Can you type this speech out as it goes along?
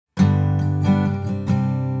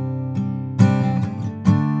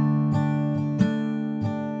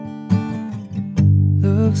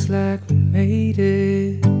like we made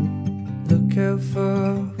it. Look how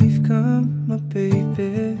far we've come, my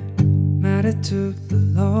baby. Might have took the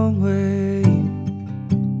long way.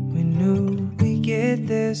 We knew we'd get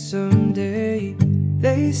there someday.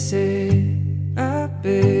 They say, I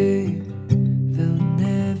bet they'll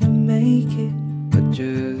never make it, but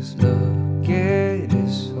just look at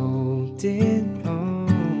us holding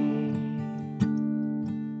on.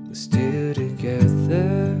 We're still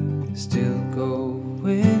together, still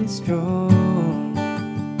going strong.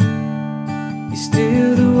 You're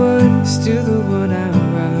still the one I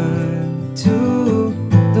run to,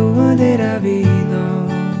 the one that I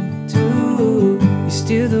belong to. You're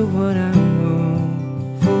still the one I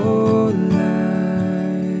want for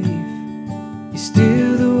life. You're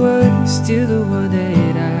still the one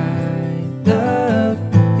that I love,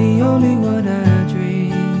 the only one I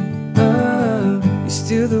dream of. You're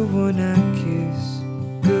still the one I kiss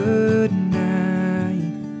goodnight.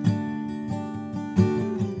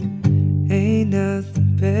 Ain't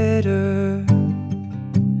nothing better.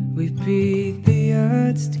 We beat the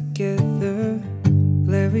odds together.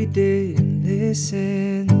 Glad we didn't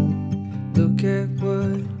listen. Look at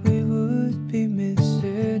what we would be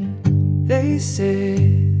missing. They say,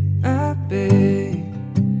 I bet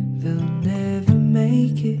they'll never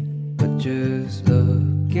make it, but just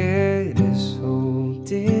look at us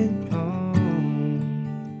holding on.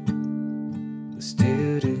 We're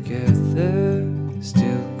still together,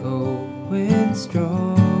 still going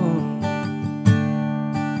strong.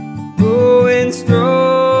 Going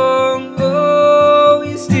strong, oh,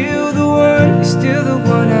 you're still the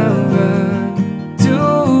one I run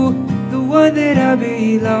to, the one that I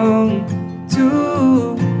belong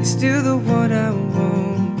to. You're still the one I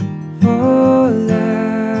want for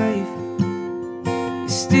life. You're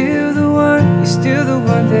still the one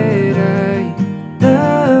that I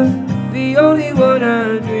love, the only one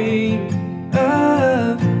I dream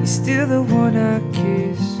of. You're still the one I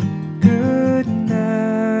kiss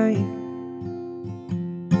goodnight.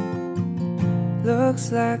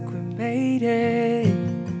 Looks like we made it.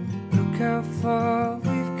 Look how far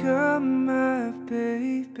we've come, my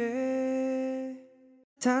baby.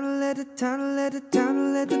 Time to let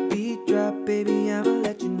the beat drop, baby. I'ma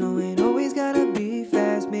let you know, ain't always gotta be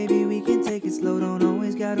fast. Maybe we can take it slow, don't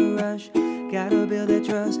always gotta rush. Gotta build that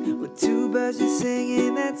trust with two birds just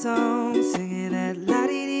singing that song, singing that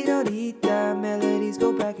la-di-di-do-di-da. Melodies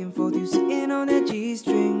go back and forth, you sitting on that G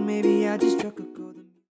string. Maybe I just struck a